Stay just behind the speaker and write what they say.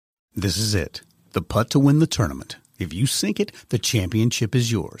This is it. The putt to win the tournament. If you sink it, the championship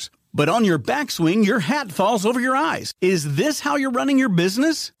is yours. But on your backswing, your hat falls over your eyes. Is this how you're running your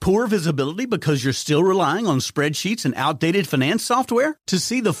business? Poor visibility because you're still relying on spreadsheets and outdated finance software? To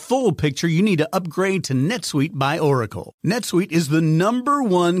see the full picture, you need to upgrade to NetSuite by Oracle. NetSuite is the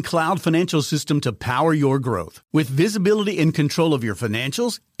 #1 cloud financial system to power your growth. With visibility and control of your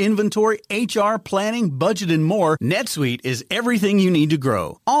financials, inventory, HR, planning, budget, and more, NetSuite is everything you need to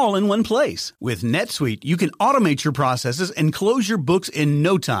grow, all in one place. With NetSuite, you can automate your processes and close your books in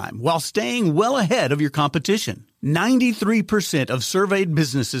no time while staying well ahead of your competition. 93% of surveyed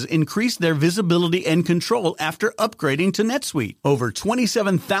businesses increased their visibility and control after upgrading to NetSuite. Over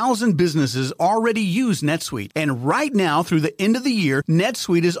 27,000 businesses already use NetSuite. And right now, through the end of the year,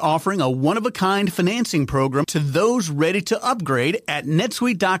 NetSuite is offering a one-of-a-kind financing program to those ready to upgrade at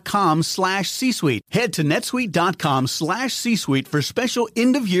netsuite.com/C-Suite. Head to netsuite.com/C-Suite for special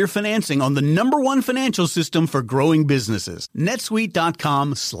end-of-year financing on the #1 financial system for growing businesses.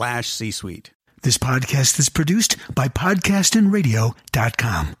 netsuite.com/C-Suite. This podcast is produced by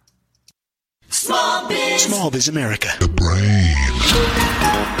podcastinradio.com. Small Biz America. The brain.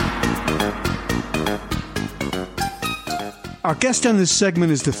 Our guest on this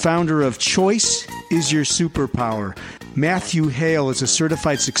segment is the founder of Choice is Your Superpower. Matthew Hale is a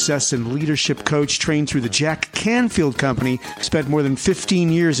certified success and leadership coach trained through the Jack Canfield Company, spent more than 15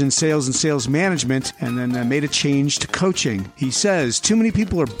 years in sales and sales management, and then made a change to coaching. He says, too many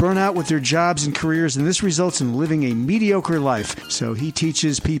people are burnt out with their jobs and careers, and this results in living a mediocre life. So he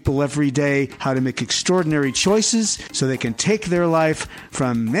teaches people every day how to make extraordinary choices so they can take their life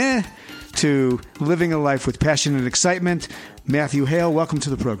from meh to living a life with passion and excitement. Matthew Hale, welcome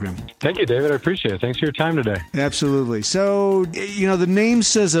to the program. Thank you, David. I appreciate it. Thanks for your time today. Absolutely. So, the name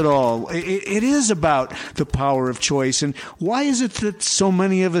says it all. It is about the power of choice. And why is it that so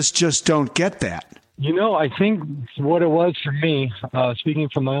many of us just don't get that? I think what it was for me, speaking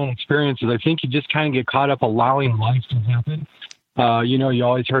from my own experiences, I think you just kind of get caught up allowing life to happen. You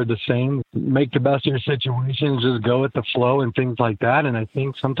always heard the saying, make the best of your situations, just go with the flow and things like that. And I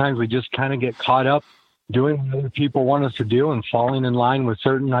think sometimes we just kind of get caught up doing what other people want us to do and falling in line with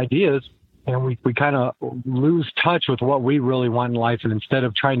certain ideas. And we kind of lose touch with what we really want in life. And instead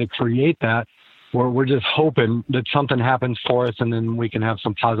of trying to create that, we're just hoping that something happens for us and then we can have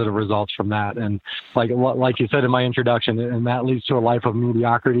some positive results from that. And like you said in my introduction, and that leads to a life of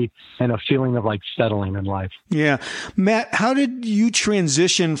mediocrity and a feeling of like settling in life. Yeah. Matt, how did you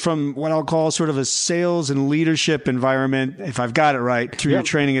transition from what I'll call sort of a sales and leadership environment, if I've got it right, through your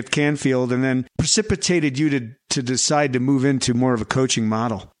training at Canfield, and then precipitated you to decide to move into more of a coaching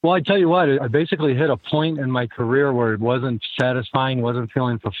model? Well, I tell you what, I basically hit a point in my career where it wasn't satisfying, wasn't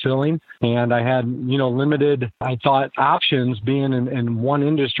feeling fulfilling. And I had, limited, I thought, options being in one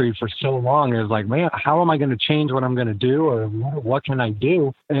industry for so long. It was like, man, how am I going to change what I'm going to do, or what can I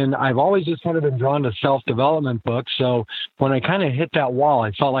do? And I've always just kind of been drawn to self-development books. So when I kind of hit that wall,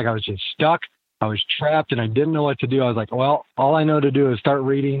 I felt like I was just stuck. I was trapped and I didn't know what to do. I was like, well, all I know to do is start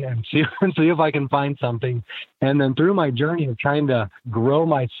reading and see if I can find something. And then through my journey of trying to grow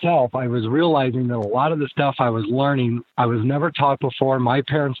myself, I was realizing that a lot of the stuff I was learning, I was never taught before. My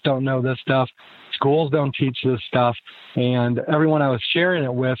parents don't know this stuff. Schools don't teach this stuff. And everyone I was sharing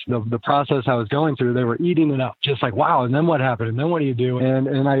it with, the process I was going through, they were eating it up. Just like, wow, and then what happened? And then what do you do?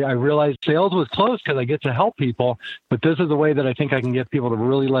 And I realized sales was close because I get to help people. But this is the way that I think I can get people to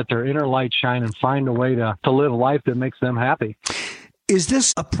really let their inner light shine and find a way to live a life that makes them happy. Is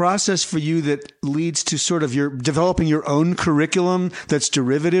this a process for you that leads to sort of your developing your own curriculum that's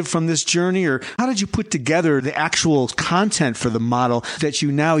derivative from this journey? Or how did you put together the actual content for the model that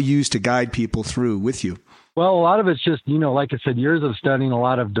you now use to guide people through with you? Well, a lot of it's just, like I said, years of studying a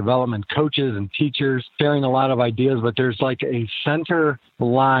lot of development coaches and teachers, sharing a lot of ideas, but there's like a center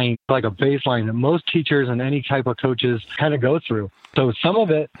line, like a baseline that most teachers and any type of coaches kind of go through. So some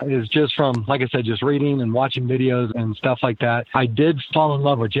of it is just from, like I said, just reading and watching videos and stuff like that. I did fall in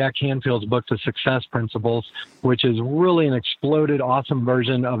love with Jack Canfield's book, The Success Principles, which is really an exploded, awesome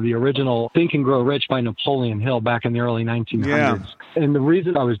version of the original Think and Grow Rich by Napoleon Hill back in the early 1900s. Yeah. And the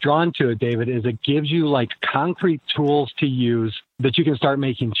reason I was drawn to it, David, is it gives you like concrete tools to use that you can start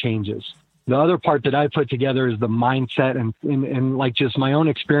making changes. The other part that I put together is the mindset and like just my own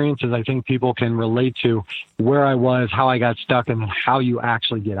experiences. I think people can relate to where I was, how I got stuck, and how you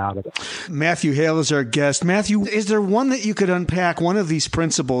actually get out of it. Matthew Hale is our guest. Matthew, is there one that you could unpack, one of these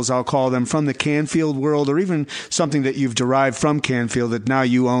principles, I'll call them, from the Canfield world, or even something that you've derived from Canfield that now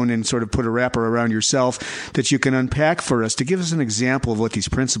you own and sort of put a wrapper around yourself, that you can unpack for us to give us an example of what these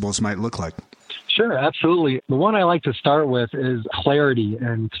principles might look like? Sure, absolutely. The one I like to start with is clarity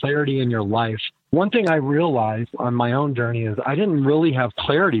and clarity in your life. One thing I realized on my own journey is I didn't really have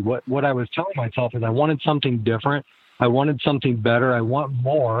clarity. What I was telling myself is I wanted something different. I wanted something better. I want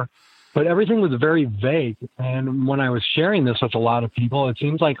more. But everything was very vague. And when I was sharing this with a lot of people, it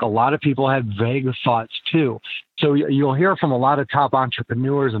seems like a lot of people had vague thoughts too. So you'll hear from a lot of top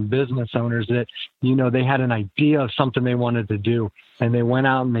entrepreneurs and business owners that, they had an idea of something they wanted to do. And they went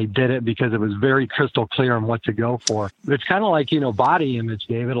out and they did it because it was very crystal clear on what to go for. It's kind of like, body image,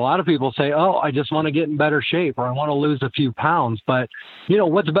 David. A lot of people say, oh, I just want to get in better shape, or I want to lose a few pounds. But,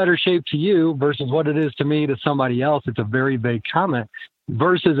 what's better shape to you versus what it is to me, to somebody else? It's a very vague comment.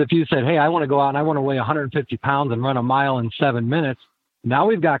 Versus if you said, hey, I want to go out and I want to weigh 150 pounds and run a mile in 7 minutes. Now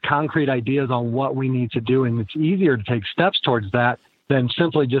we've got concrete ideas on what we need to do. And it's easier to take steps towards that than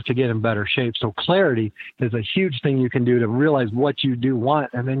simply just to get in better shape. So clarity is a huge thing you can do to realize what you do want,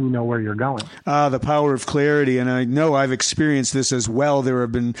 and then you know where you're going. The power of clarity. And I know I've experienced this as well. There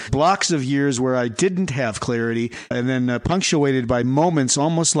have been blocks of years where I didn't have clarity, and then punctuated by moments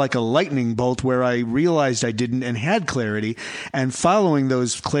almost like a lightning bolt where I realized I didn't and had clarity. And following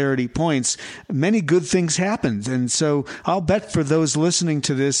those clarity points, many good things happened. And so I'll bet for those listening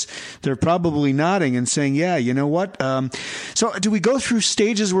to this, they're probably nodding and saying, yeah, you know what? So do we go through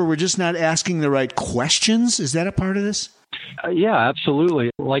stages where we're just not asking the right questions? Is that a part of this? Yeah,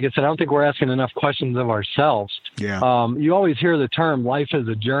 absolutely. Like I said, I don't think we're asking enough questions of ourselves. Yeah. You always hear the term life is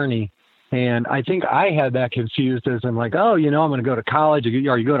a journey. And I think I had that confused as I'm like, oh, I'm going to go to college, or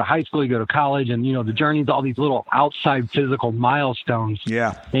you go to high school, you go to college, and, the journey's all these little outside physical milestones.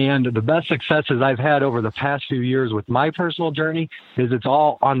 Yeah. And the best successes I've had over the past few years with my personal journey is it's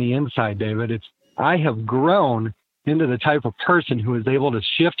all on the inside, David. I have grown into the type of person who is able to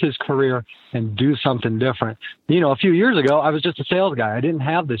shift his career and do something different. A few years ago, I was just a sales guy. I didn't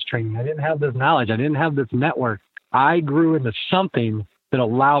have this training. I didn't have this knowledge. I didn't have this network. I grew into something that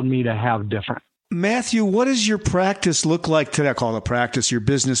allowed me to have different. Matthew, what does your practice look like today? I call it a practice, your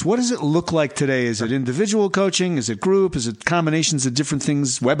business. What does it look like today? Is it individual coaching? Is it group? Is it combinations of different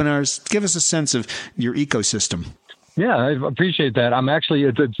things, webinars? Give us a sense of your ecosystem. Yeah, I appreciate that.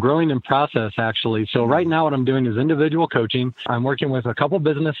 It's growing in process, actually. So right now what I'm doing is individual coaching. I'm working with a couple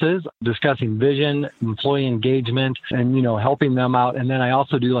businesses, discussing vision, employee engagement, and, helping them out. And then I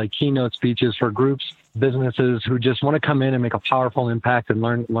also do like keynote speeches for groups, businesses who just want to come in and make a powerful impact and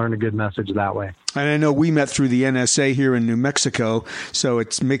learn a good message that way. And I know we met through the NSA here in New Mexico, so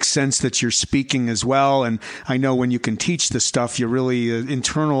it makes sense that you're speaking as well. And I know when you can teach the stuff, you really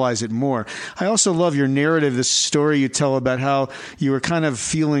internalize it more. I also love your narrative, this story you tell about how you were kind of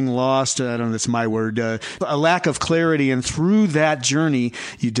feeling lost. I don't know, that's my word, a lack of clarity. And through that journey,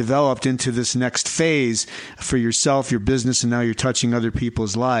 you developed into this next phase for yourself, your business, and now you're touching other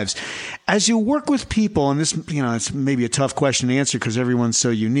people's lives. As you work with people, and this, it's maybe a tough question to answer because everyone's so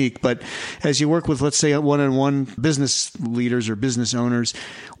unique, but as you work with, let's say, one-on-one business leaders or business owners,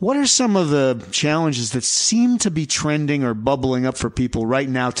 what are some of the challenges that seem to be trending or bubbling up for people right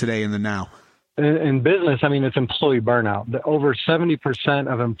now, today, in the now? In business, it's employee burnout. Over 70%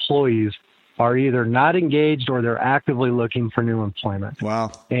 of employees are either not engaged or they're actively looking for new employment.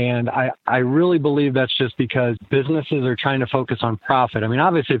 Wow. And I really believe that's just because businesses are trying to focus on profit.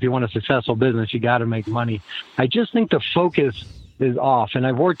 Obviously, if you want a successful business, you got to make money. I just think the focus is off. And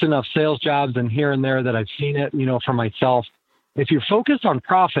I've worked enough sales jobs and here and there that I've seen it, for myself. If you're focused on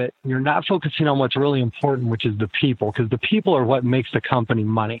profit, you're not focusing on what's really important, which is the people, because the people are what makes the company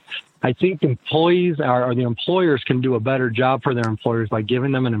money. I think employees or the employers can do a better job for their employers by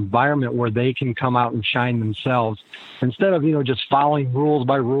giving them an environment where they can come out and shine themselves instead of, just following rules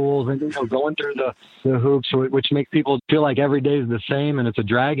by rules and, going through the hoops, which makes people feel like every day is the same and it's a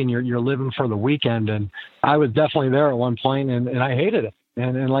drag and you're living for the weekend. And I was definitely there at one point and I hated it.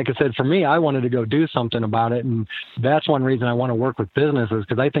 And like I said, for me, I wanted to go do something about it. And that's one reason I want to work with businesses,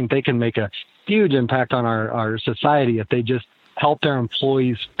 because I think they can make a huge impact on our society if they just help their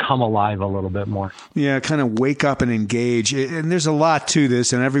employees come alive a little bit more. Yeah, kind of wake up and engage. And there's a lot to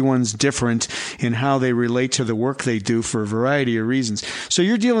this, and everyone's different in how they relate to the work they do for a variety of reasons. So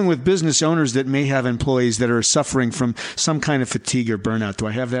you're dealing with business owners that may have employees that are suffering from some kind of fatigue or burnout. Do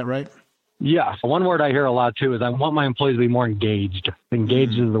I have that right? Yeah. One word I hear a lot, too, is I want my employees to be more engaged.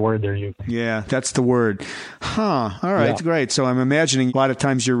 Engaged is the word they're using. Yeah, that's the word. All right, great. So I'm imagining a lot of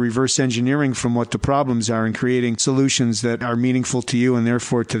times you're reverse engineering from what the problems are and creating solutions that are meaningful to you and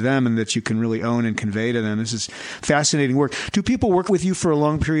therefore to them and that you can really own and convey to them. This is fascinating work. Do people work with you for a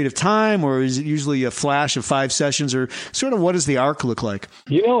long period of time, or is it usually a flash of 5 sessions, or sort of what does the arc look like?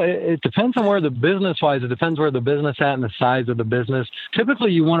 It depends on where the business-wise, it depends where the business at and the size of the business.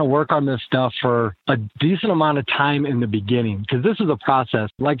 Typically, you want to work on this stuff for a decent amount of time in the beginning, because this is a process.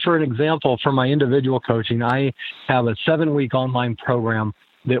 Like, for an example, for my individual coaching, I have a 7-week online program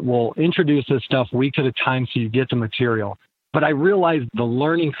that will introduce this stuff weeks at a time so you get the material. But I realized the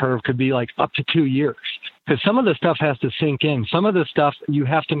learning curve could be like up to 2 years, because some of the stuff has to sink in. Some of the stuff you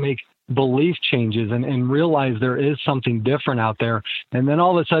have to make belief changes and realize there is something different out there. And then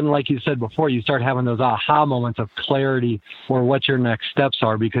all of a sudden, like you said before, you start having those aha moments of clarity or what your next steps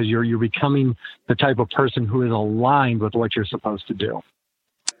are, because you're becoming the type of person who is aligned with what you're supposed to do.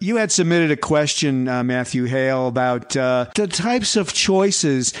 You had submitted a question, Matthew Hale, about the types of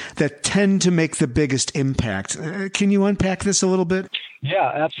choices that tend to make the biggest impact. Can you unpack this a little bit?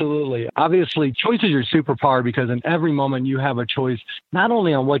 Yeah, absolutely. Obviously, choice is your superpower, because in every moment you have a choice, not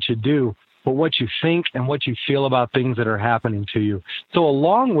only on what you do, but what you think and what you feel about things that are happening to you. So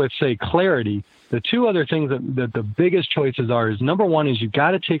along with, say, clarity, the two other things that the biggest choices are is, number one is you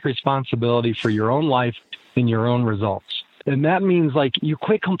got to take responsibility for your own life and your own results. And that means, like, you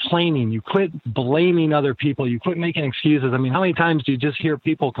quit complaining, you quit blaming other people, you quit making excuses. I mean, how many times do you just hear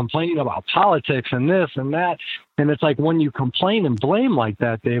people complaining about politics and this and that? And it's like, when you complain and blame like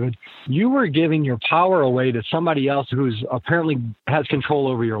that, David, you were giving your power away to somebody else who's apparently has control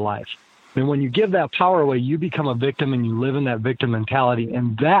over your life. And when you give that power away, you become a victim and you live in that victim mentality.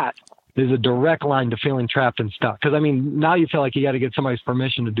 And that is a direct line to feeling trapped and stuck. Because, I mean, now you feel like you got to get somebody's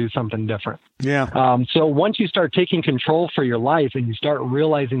permission to do something different. Yeah. So once you start taking control for your life and you start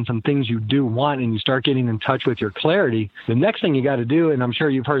realizing some things you do want and you start getting in touch with your clarity, the next thing you got to do, and I'm sure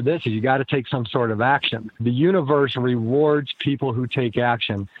you've heard this, is you got to take some sort of action. The universe rewards people who take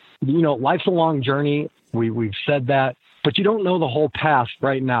action. You know, life's a long journey. We've said that. But you don't know the whole path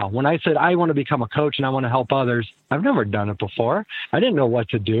right now. When I said I want to become a coach and I want to help others, I've never done it before. I didn't know what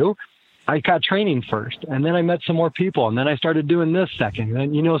to do. I got training first, and then I met some more people, and then I started doing this second.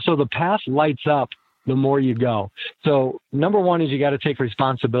 And, you know, so the path lights up the more you go. So number one is you got to take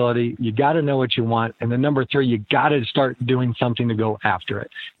responsibility. You got to know what you want. And then number three, you got to start doing something to go after it.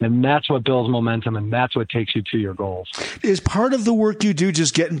 And that's what builds momentum, and that's what takes you to your goals. Is part of the work you do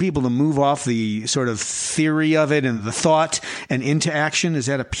just getting people to move off the sort of theory of it and the thought and into action? Is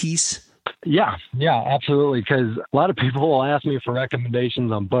that a piece? Yeah, absolutely. Because a lot of people will ask me for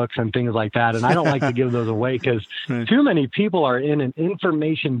recommendations on books and things like that. And I don't like to give those away, because too many people are in an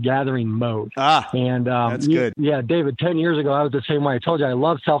information gathering mode. And that's good. Yeah, David, 10 years ago, I was the same way. I told you I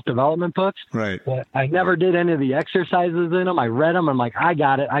love self-development books. Right. But I never did any of the exercises in them. I read them. I'm like, I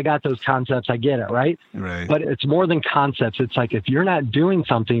got it. I got those concepts. I get it. Right. But it's more than concepts. It's like, if you're not doing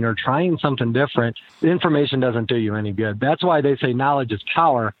something or trying something different, the information doesn't do you any good. That's why they say knowledge is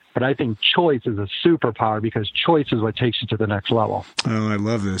power. But I think choice is a superpower, because choice is what takes you to the next level. Oh, I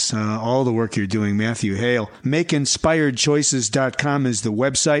love this. All the work you're doing, Matthew Hale. MakeInspiredChoices.com is the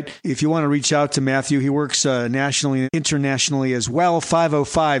website. If you want to reach out to Matthew, he works nationally and internationally as well.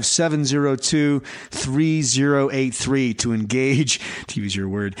 505-702-3083 to engage, to use your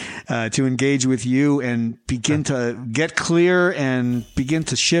word, to engage with you and begin to get clear and begin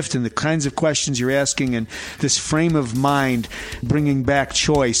to shift in the kinds of questions you're asking, and this frame of mind, bringing back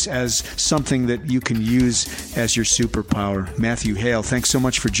choice as something that you can use as your superpower. Matthew Hale, thanks so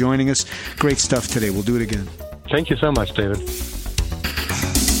much for joining us. Great stuff today. We'll do it again. Thank you so much, David.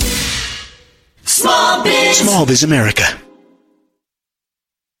 Small Biz America.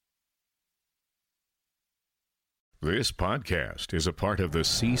 This podcast is a part of the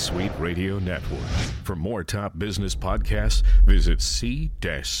C-Suite Radio Network. For more top business podcasts, visit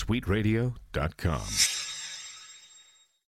c-suiteradio.com.